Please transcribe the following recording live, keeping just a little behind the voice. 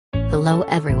Hello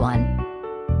everyone.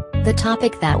 The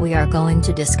topic that we are going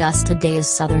to discuss today is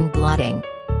southern blotting.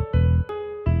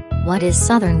 What is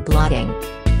southern blotting?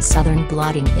 Southern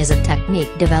blotting is a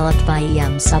technique developed by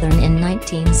E.M. Southern in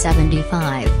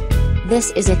 1975.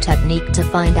 This is a technique to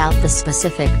find out the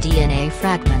specific DNA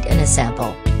fragment in a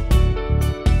sample.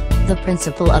 The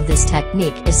principle of this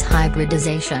technique is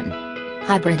hybridization.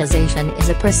 Hybridization is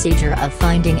a procedure of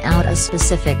finding out a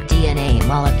specific DNA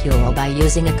molecule by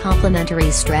using a complementary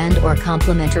strand or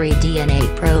complementary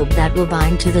DNA probe that will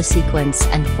bind to the sequence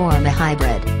and form a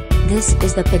hybrid. This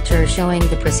is the picture showing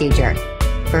the procedure.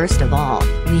 First of all,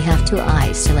 we have to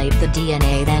isolate the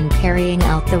DNA, then carrying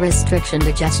out the restriction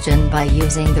digestion by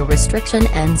using the restriction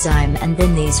enzyme, and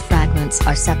then these fragments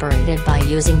are separated by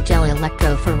using gel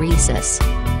electrophoresis.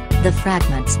 The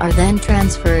fragments are then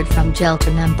transferred from gel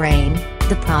to membrane.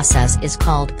 The process is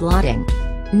called blotting.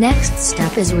 Next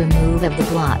step is remove of the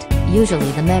blot. Usually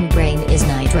the membrane is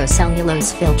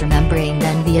nitrocellulose filter membrane,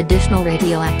 then the additional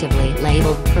radioactively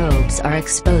labeled probes are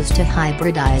exposed to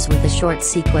hybridize with the short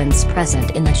sequence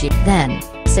present in the sheet. Then,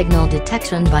 signal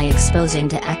detection by exposing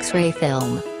to X-ray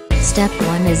film. Step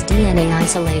 1 is DNA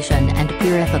isolation and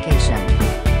purification.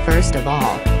 First of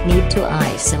all, need to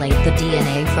isolate the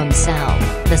DNA from cell.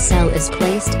 The cell is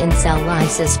placed in cell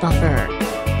lysis buffer.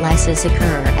 Lysis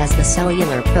occur as the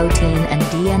cellular protein and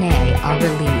DNA are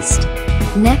released.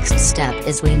 Next step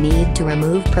is we need to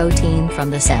remove protein from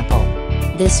the sample.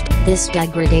 This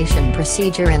degradation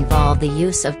procedure involves the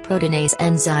use of proteinase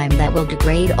enzyme that will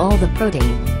degrade all the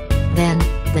protein. Then,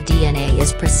 the DNA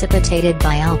is precipitated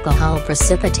by alcohol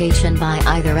precipitation by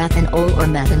either ethanol or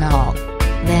methanol.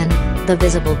 Then, the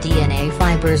visible DNA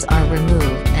fibers are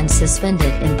removed and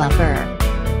suspended in buffer.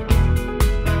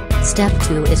 Step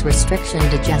 2 is restriction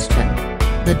digestion.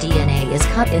 The DNA is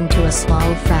cut into a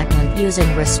small fragment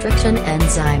using restriction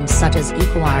enzymes such as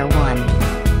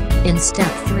EcoR1. In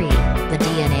step 3, the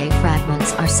DNA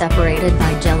fragments are separated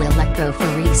by gel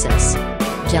electrophoresis.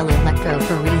 Gel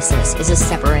electrophoresis is a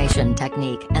separation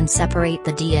technique and separate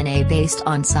the DNA based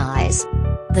on size.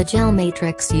 The gel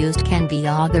matrix used can be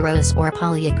agarose or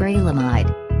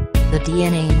polyacrylamide. The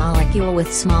DNA molecule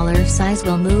with smaller size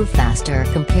will move faster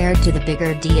compared to the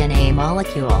bigger DNA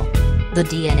molecule. The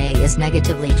DNA is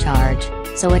negatively charged,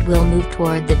 so it will move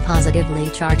toward the positively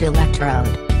charged electrode.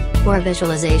 For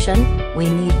visualization, we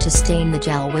need to stain the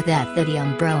gel with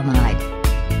ethidium bromide.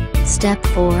 Step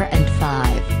 4 and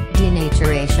 5,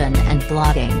 denaturation and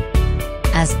blotting.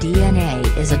 As DNA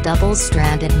is a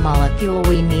double-stranded molecule,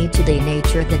 we need to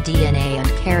denature the DNA and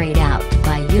carried out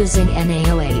by using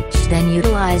NaOH, then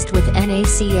utilized with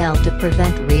NaCl to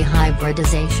prevent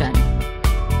rehybridization.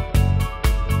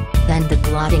 Then the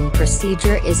blotting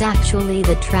procedure is actually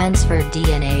the transfer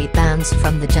DNA bands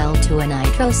from the gel to a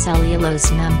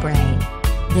nitrocellulose membrane.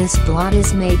 This blot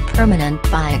is made permanent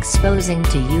by exposing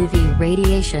to UV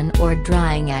radiation or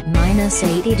drying at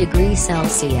 -80 degrees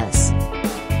Celsius.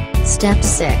 Step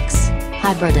 6,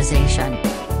 hybridization.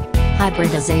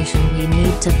 Hybridization, we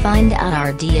need to find out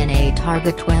our DNA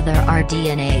target, whether our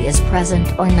DNA is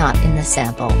present or not in the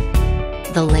sample.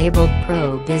 The labeled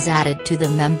probe is added to the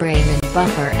membrane and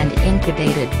buffer and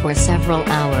incubated for several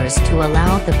hours to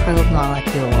allow the probe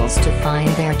molecules to find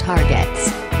their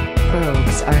targets.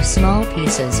 Probes are small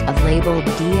pieces of labeled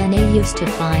DNA used to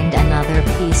find another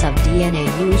piece of DNA,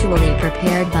 usually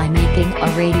prepared by making a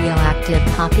radioactive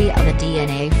copy of a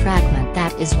DNA fragment.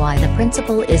 That is why the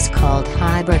principle is called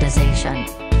hybridization.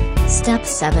 Steps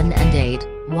 7 and 8,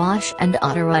 wash and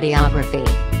autoradiography.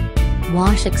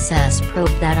 Wash excess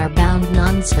probe that are bound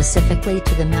non-specifically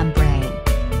to the membrane.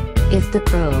 If the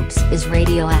probes is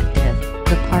radioactive,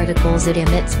 the particles it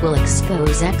emits will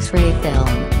expose X-ray film.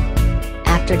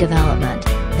 After development,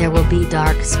 there will be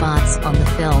dark spots on the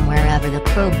film wherever the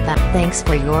probe. Thanks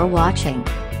for your watching.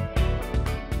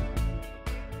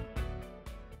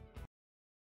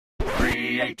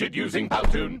 Created using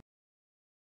Powtoon.